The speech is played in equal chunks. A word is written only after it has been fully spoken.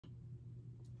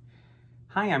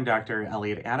Hi, I'm Dr.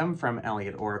 Elliot Adam from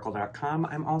ElliotOracle.com.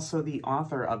 I'm also the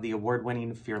author of the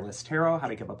award-winning Fearless Tarot, How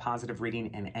to Give a Positive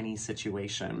Reading in Any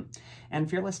Situation. And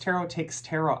Fearless Tarot takes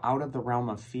tarot out of the realm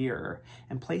of fear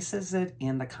and places it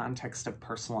in the context of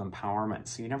personal empowerment,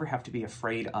 so you never have to be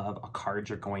afraid of a card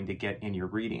you're going to get in your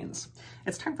readings.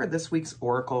 It's time for this week's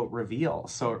Oracle Reveal.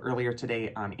 So earlier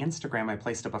today on Instagram, I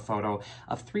placed up a photo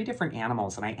of 3 different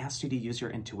animals, and I asked you to use your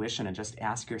intuition and just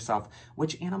ask yourself,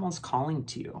 which animal's calling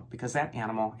to you? Because that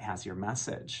animal has your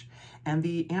message. And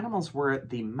the animals were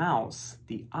the mouse,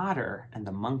 the otter, and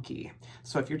the monkey.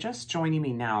 So if you're just joining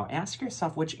me now, ask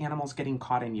yourself which animal's getting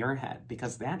caught in your head,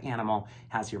 because that animal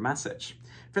has your message.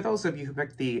 For those of you who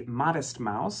picked the modest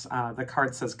mouse, the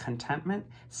card says contentment,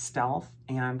 stealth,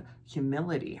 and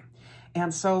humility.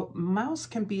 And so mouse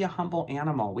can be a humble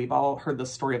animal. We've all heard the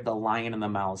story of the lion and the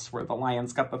mouse, where the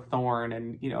lion's got the thorn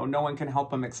and, no one can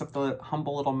help him except the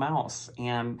humble little mouse.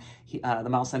 And the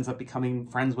mouse ends up becoming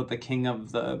friends with the king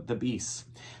of the beasts.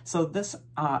 So this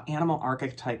animal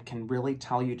archetype can really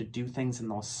tell you to do things in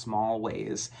those small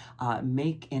ways,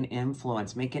 make an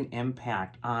influence, make an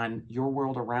impact on your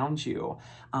world around you.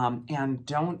 And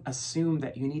don't assume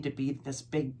that you need to be this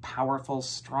big, powerful,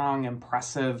 strong,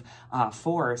 impressive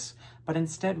force, but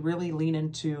instead really lean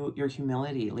into your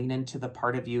humility, lean into the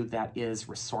part of you that is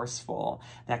resourceful,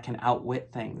 that can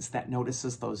outwit things, that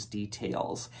notices those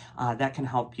details, that can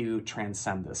help you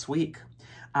transcend this week.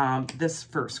 This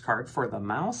first card for the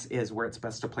mouse is where it's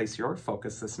best to place your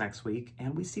focus this next week,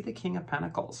 and we see the King of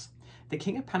Pentacles. The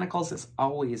King of Pentacles is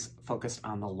always focused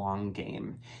on the long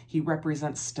game. He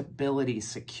represents stability,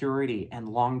 security, and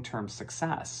long-term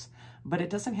success. But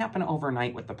it doesn't happen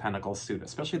overnight with the Pentacle suit,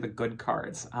 especially the good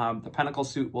cards. The Pentacle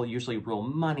suit will usually rule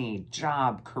money,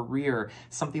 job, career,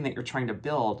 something that you're trying to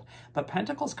build. But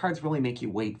Pentacles cards really make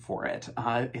you wait for it.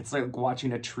 It's like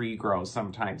watching a tree grow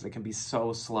sometimes. It can be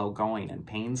so slow going and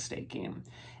painstaking.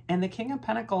 And the King of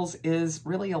Pentacles is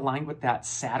really aligned with that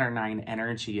Saturnine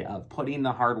energy of putting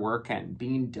the hard work in,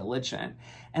 being diligent,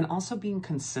 and also being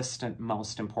consistent,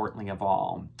 most importantly of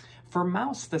all. For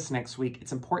mouse this next week,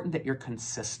 it's important that you're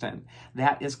consistent.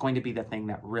 That is going to be the thing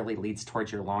that really leads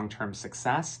towards your long-term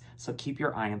success, so keep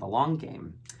your eye on the long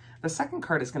game. The second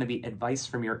card is going to be advice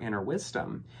from your inner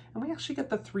wisdom. And we actually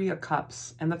get the 3 of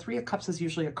Cups. And the 3 of Cups is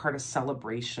usually a card of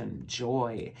celebration,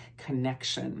 joy,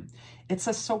 connection. It's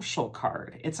a social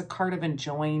card. It's a card of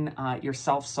enjoying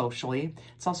yourself socially.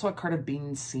 It's also a card of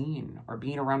being seen or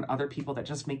being around other people that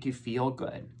just make you feel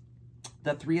good.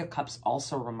 The 3 of Cups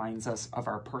also reminds us of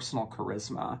our personal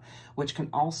charisma, which can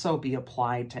also be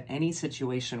applied to any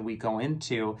situation we go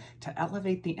into to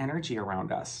elevate the energy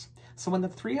around us. So when the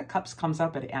 3 of Cups comes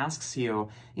up, it asks you,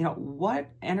 what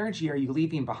energy are you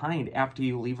leaving behind after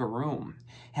you leave a room?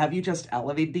 Have you just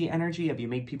elevated the energy? Have you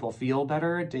made people feel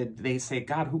better? Did they say,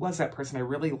 God, who was that person? I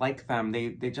really like them.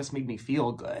 They just made me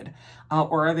feel good.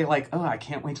 Or are they like, oh, I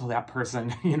can't wait till that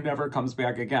person never comes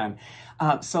back again.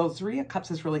 So 3 of Cups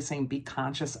is really saying be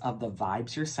conscious of the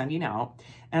vibes you're sending out,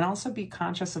 and also be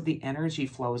conscious of the energy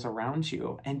flows around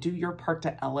you and do your part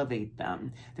to elevate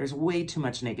them. There's way too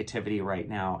much negativity right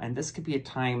now, and this could be a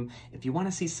time, if you want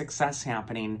to see success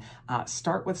happening,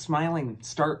 start with smiling,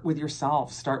 start with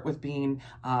yourself, start with being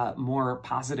more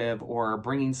positive or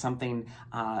bringing something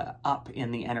up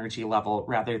in the energy level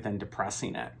rather than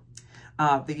depressing it.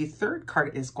 The third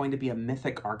card is going to be a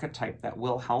mythic archetype that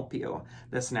will help you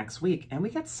this next week. And we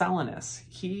get Selenus.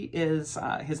 He is,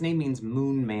 his name means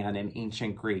moon man in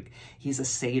ancient Greek. He's a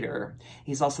satyr.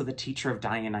 He's also the teacher of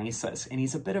Dionysus, and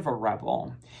he's a bit of a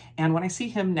rebel. And when I see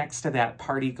him next to that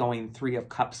party going 3 of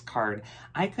Cups card,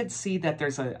 I could see that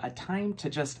there's a time to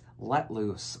just let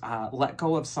loose, let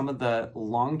go of some of the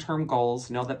long-term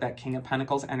goals. Know that King of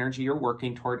Pentacles energy you're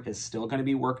working toward is still going to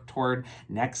be worked toward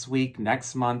next week,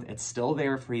 next month. It's still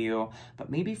there for you, but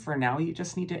maybe for now you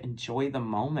just need to enjoy the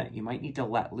moment. You might need to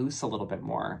let loose a little bit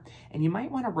more, and you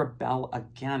might want to rebel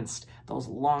against those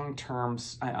long-term,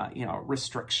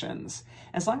 restrictions.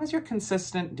 As long as you're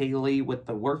consistent daily with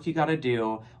the work you got to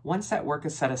do, once that work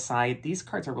is set aside, these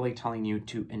cards are really telling you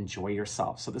to enjoy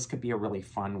yourself. So this could be a really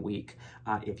fun week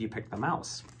if you pick the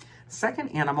mouse. Second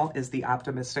animal is the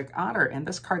optimistic otter, and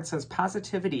this card says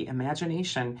positivity,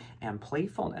 imagination, and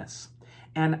playfulness.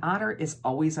 And otter is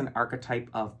always an archetype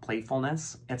of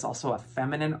playfulness. It's also a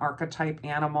feminine archetype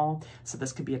animal. So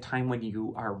this could be a time when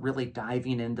you are really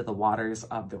diving into the waters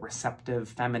of the receptive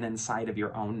feminine side of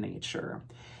your own nature.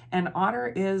 And Otter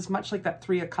is much like that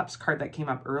Three of Cups card that came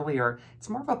up earlier. It's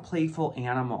more of a playful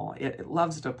animal. It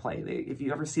loves to play. If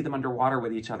you ever see them underwater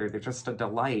with each other, they're just a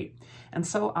delight. And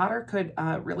so Otter could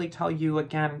really tell you,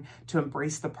 again, to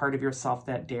embrace the part of yourself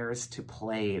that dares to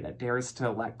play, that dares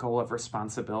to let go of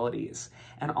responsibilities,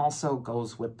 and also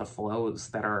goes with the flows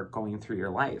that are going through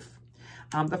your life.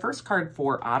 The first card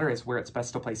for Otter is where it's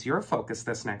best to place your focus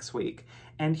this next week.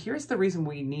 And here's the reason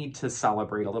we need to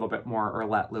celebrate a little bit more or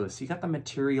let loose. You got the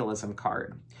Materialism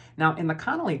card. Now, in the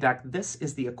Connolly deck, this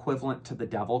is the equivalent to the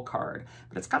Devil card,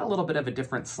 but it's got a little bit of a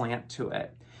different slant to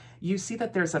it. You see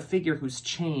that there's a figure who's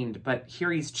chained, but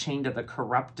here he's chained to the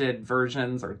corrupted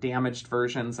versions or damaged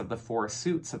versions of the four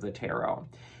suits of the tarot.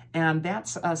 And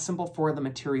that's a symbol for the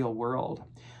material world.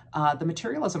 The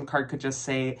Materialism card could just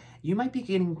say, you might be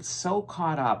getting so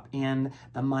caught up in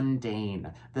the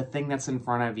mundane, the thing that's in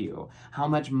front of you, how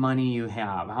much money you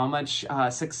have, how much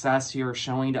success you're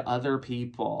showing to other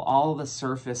people, all the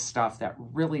surface stuff that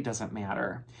really doesn't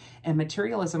matter. And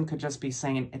Materialism could just be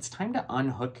saying, it's time to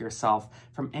unhook yourself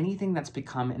from anything that's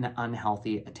become an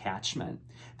unhealthy attachment.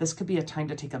 This could be a time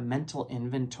to take a mental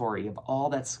inventory of all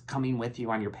that's coming with you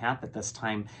on your path at this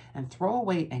time and throw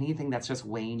away anything that's just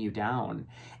weighing you down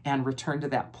and return to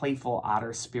that playful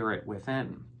otter spirit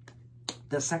within.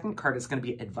 The second card is going to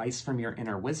be advice from your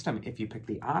inner wisdom if you pick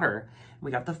the Otter.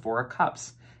 We got the Four of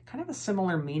Cups, kind of a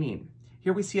similar meaning.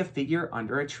 Here we see a figure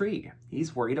under a tree.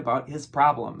 He's worried about his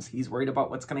problems. He's worried about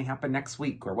what's going to happen next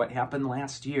week or what happened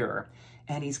last year.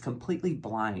 And he's completely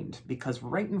blind because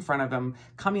right in front of him,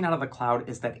 coming out of the cloud,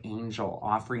 is that angel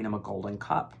offering him a golden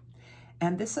cup.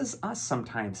 And this is us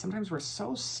sometimes. Sometimes we're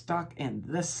so stuck in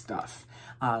this stuff,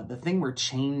 the thing we're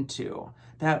chained to,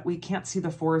 that we can't see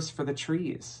the forest for the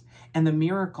trees. And the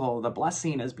miracle, the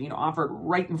blessing is being offered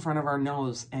right in front of our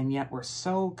nose, and yet we're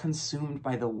so consumed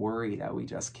by the worry that we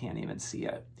just can't even see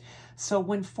it. So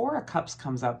when Four of Cups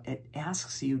comes up, it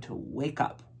asks you to wake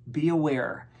up, be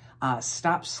aware,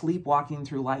 stop sleepwalking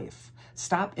through life,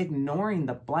 stop ignoring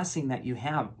the blessing that you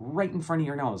have right in front of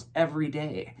your nose every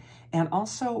day. And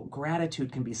also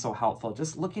gratitude can be so helpful.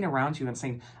 Just looking around you and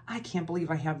saying, I can't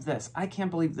believe I have this. I can't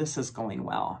believe this is going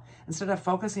well. Instead of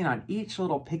focusing on each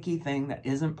little picky thing that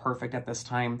isn't perfect at this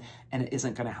time and it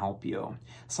isn't going to help you.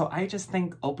 So I just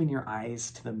think open your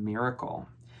eyes to the miracle.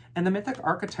 And the mythic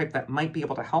archetype that might be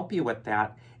able to help you with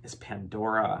that is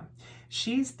Pandora.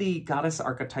 She's the goddess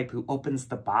archetype who opens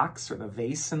the box or the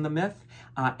vase in the myth,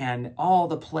 and all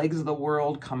the plagues of the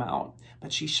world come out.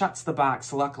 But she shuts the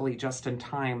box, luckily, just in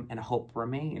time, and hope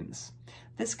remains.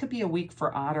 This could be a week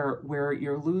for Otter where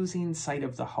you're losing sight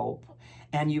of the hope,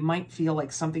 and you might feel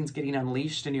like something's getting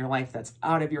unleashed in your life that's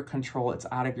out of your control, it's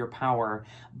out of your power,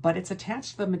 but it's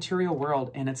attached to the material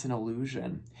world and it's an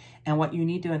illusion. And what you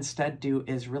need to instead do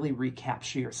is really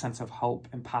recapture your sense of hope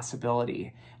and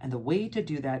possibility. And the way to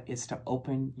do that is to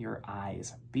open your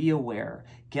eyes, be aware,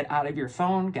 get out of your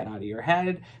phone, get out of your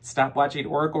head, stop watching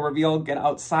Oracle Reveal, get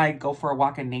outside, go for a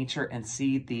walk in nature and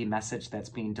see the message that's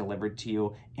being delivered to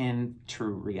you in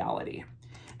true reality.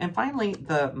 And finally,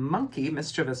 the monkey,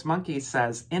 mischievous monkey,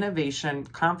 says innovation,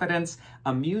 confidence,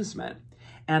 amusement.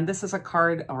 And this is a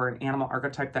card or an animal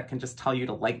archetype that can just tell you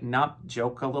to lighten up,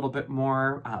 joke a little bit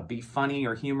more, be funny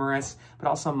or humorous, but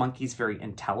also monkey's very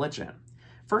intelligent.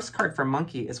 First card for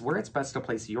Monkey is where it's best to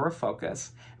place your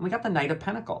focus. And we got the Knight of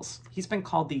Pentacles. He's been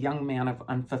called the young man of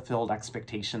unfulfilled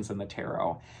expectations in the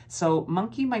tarot. So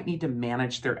Monkey might need to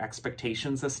manage their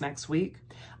expectations this next week.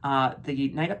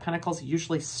 The Knight of Pentacles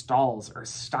usually stalls or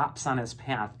stops on his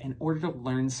path in order to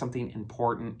learn something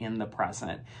important in the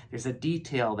present. There's a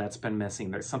detail that's been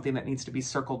missing. There's something that needs to be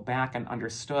circled back and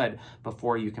understood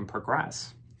before you can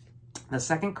progress. The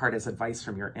second card is advice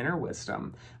from your inner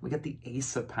wisdom. We get the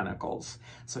Ace of Pentacles.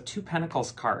 So 2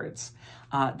 Pentacles cards.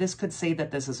 This could say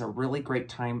that this is a really great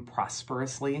time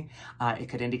prosperously. It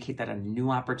could indicate that a new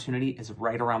opportunity is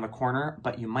right around the corner,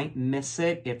 but you might miss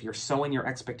it if you're so in your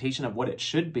expectation of what it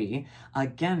should be.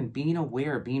 Again, being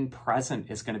aware, being present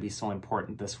is going to be so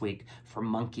important this week for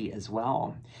Monkey as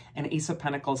well. And Ace of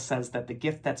Pentacles says that the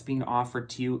gift that's being offered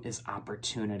to you is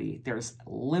opportunity. There's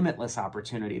limitless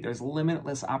opportunity. There's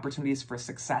limitless opportunities for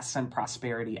success and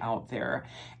prosperity out there.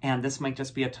 And this might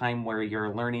just be a time where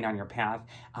you're learning on your path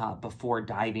before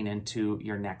diving into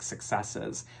your next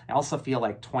successes. I also feel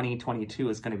like 2022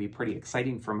 is going to be pretty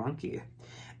exciting for Monkey.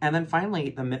 And then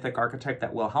finally, the mythic archetype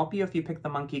that will help you if you pick the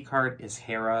Monkey card is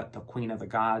Hera, the Queen of the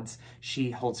Gods. She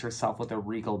holds herself with a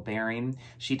regal bearing.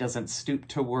 She doesn't stoop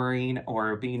to worrying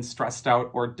or being stressed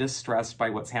out or distressed by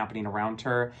what's happening around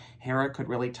her. Hera could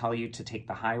really tell you to take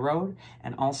the high road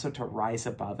and also to rise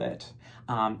above it.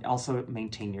 Also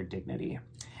maintain your dignity.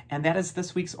 And that is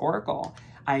this week's Oracle.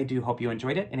 I do hope you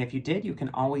enjoyed it, and if you did, you can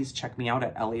always check me out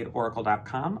at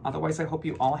elliotoracle.com. Otherwise, I hope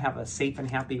you all have a safe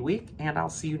and happy week, and I'll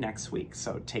see you next week,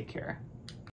 so take care.